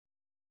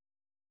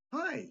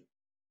Hi,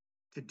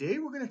 today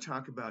we're going to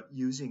talk about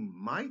using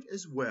might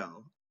as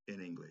well in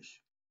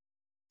English.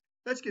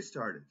 Let's get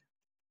started.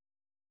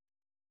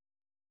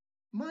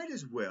 Might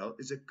as well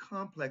is a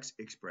complex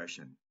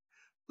expression.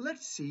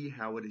 Let's see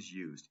how it is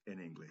used in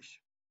English.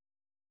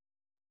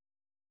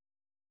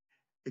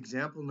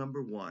 Example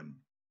number 1.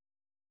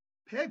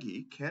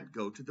 Peggy can't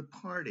go to the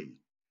party.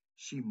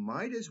 She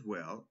might as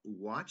well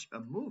watch a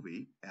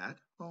movie at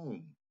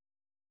home.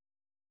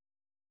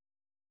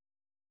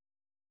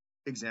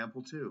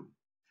 Example 2.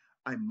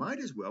 I might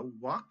as well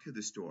walk to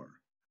the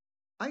store.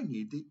 I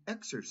need the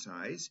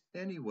exercise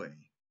anyway.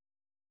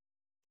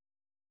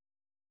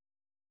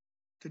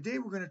 Today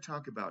we're going to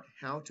talk about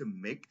how to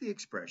make the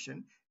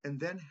expression and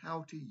then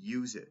how to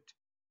use it.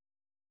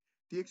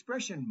 The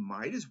expression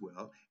might as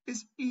well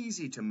is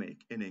easy to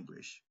make in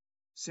English.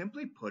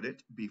 Simply put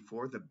it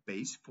before the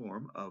base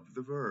form of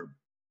the verb.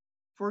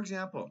 For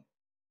example,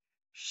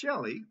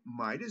 Shelley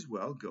might as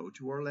well go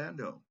to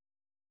Orlando.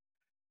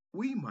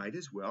 We might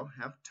as well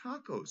have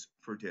tacos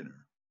for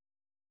dinner.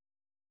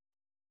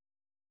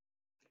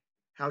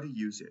 How to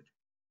use it.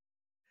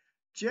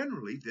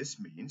 Generally, this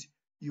means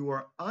you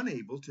are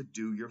unable to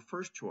do your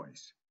first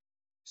choice,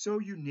 so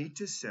you need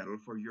to settle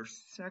for your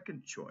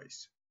second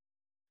choice.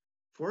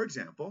 For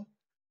example,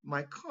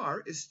 my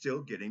car is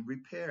still getting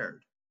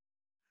repaired.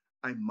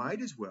 I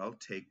might as well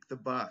take the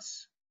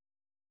bus.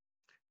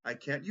 I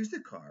can't use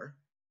the car,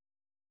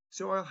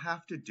 so I'll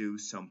have to do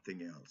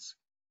something else.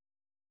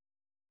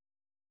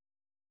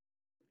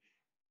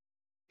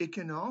 It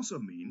can also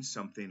mean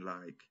something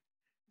like,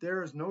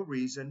 there is no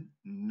reason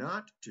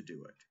not to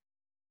do it.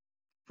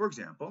 For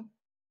example,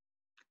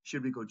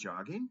 should we go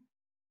jogging?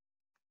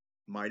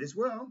 Might as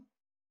well.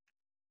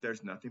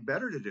 There's nothing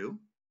better to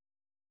do.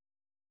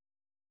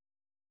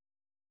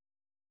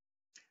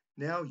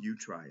 Now you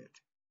try it.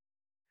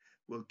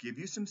 We'll give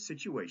you some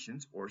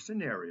situations or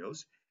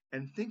scenarios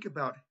and think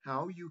about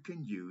how you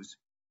can use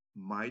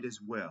might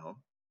as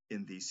well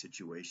in these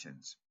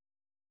situations.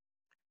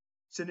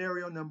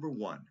 Scenario number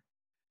 1.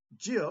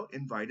 Jill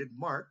invited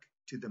Mark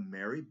to the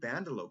Mary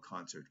Bandelow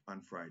concert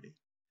on Friday,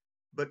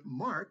 but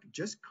Mark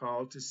just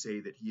called to say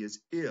that he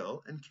is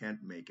ill and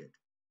can't make it.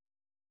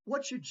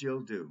 What should Jill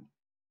do?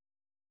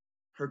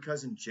 Her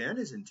cousin Jen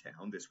is in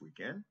town this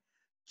weekend.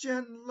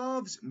 Jen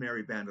loves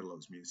Mary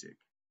Bandelow's music.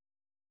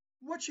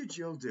 What should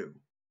Jill do?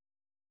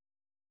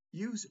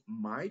 Use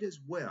might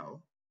as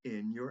well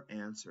in your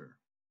answer.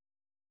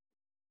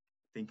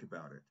 Think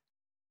about it.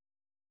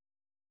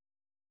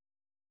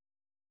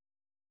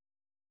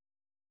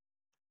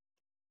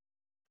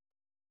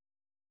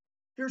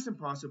 Here's some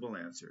possible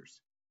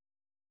answers.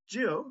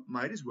 Jill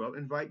might as well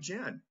invite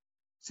Jen,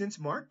 since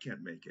Mark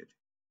can't make it.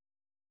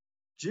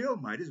 Jill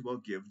might as well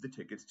give the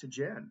tickets to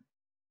Jen.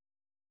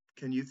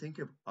 Can you think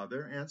of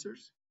other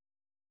answers?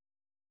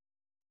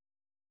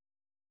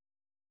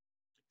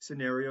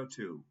 Scenario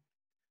 2.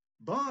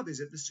 Bob is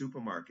at the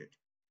supermarket.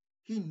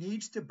 He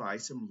needs to buy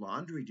some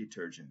laundry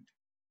detergent.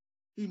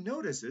 He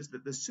notices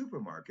that the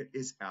supermarket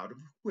is out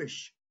of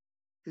Wish,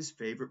 his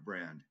favorite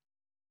brand.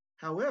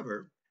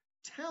 However,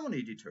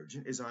 Townie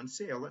detergent is on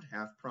sale at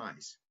half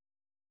price.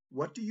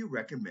 What do you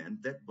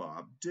recommend that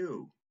Bob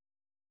do?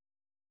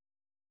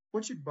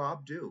 What should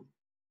Bob do?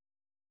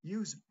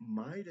 Use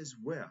might as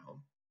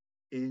well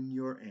in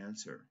your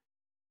answer.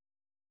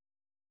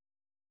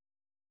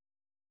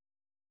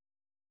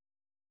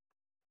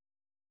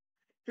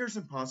 Here's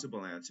some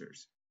possible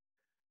answers.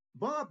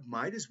 Bob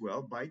might as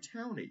well buy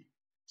Townie,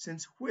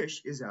 since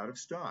Wish is out of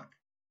stock.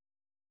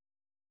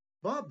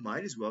 Bob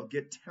might as well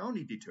get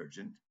Townie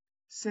detergent,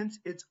 since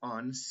it's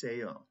on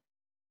sale.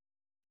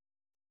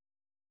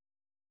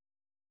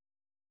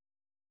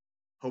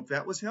 Hope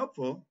that was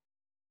helpful.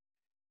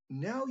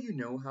 Now you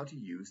know how to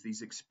use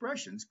these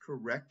expressions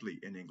correctly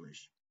in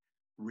English.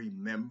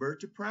 Remember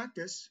to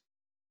practice.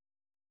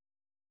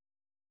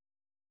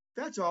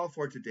 That's all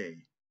for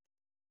today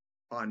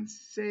on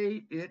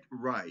Say It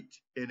Right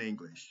in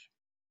English.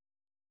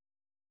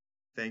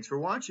 Thanks for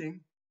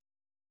watching.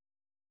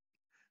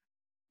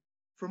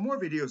 For more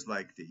videos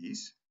like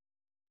these,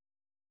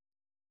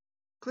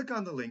 click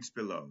on the links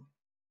below,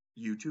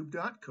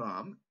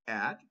 youtube.com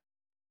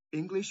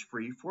 @English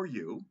Free for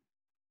You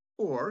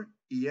or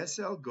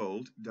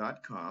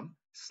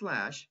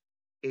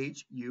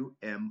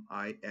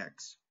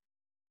ESLgold.com/HUMIX.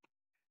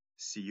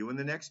 See you in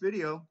the next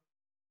video.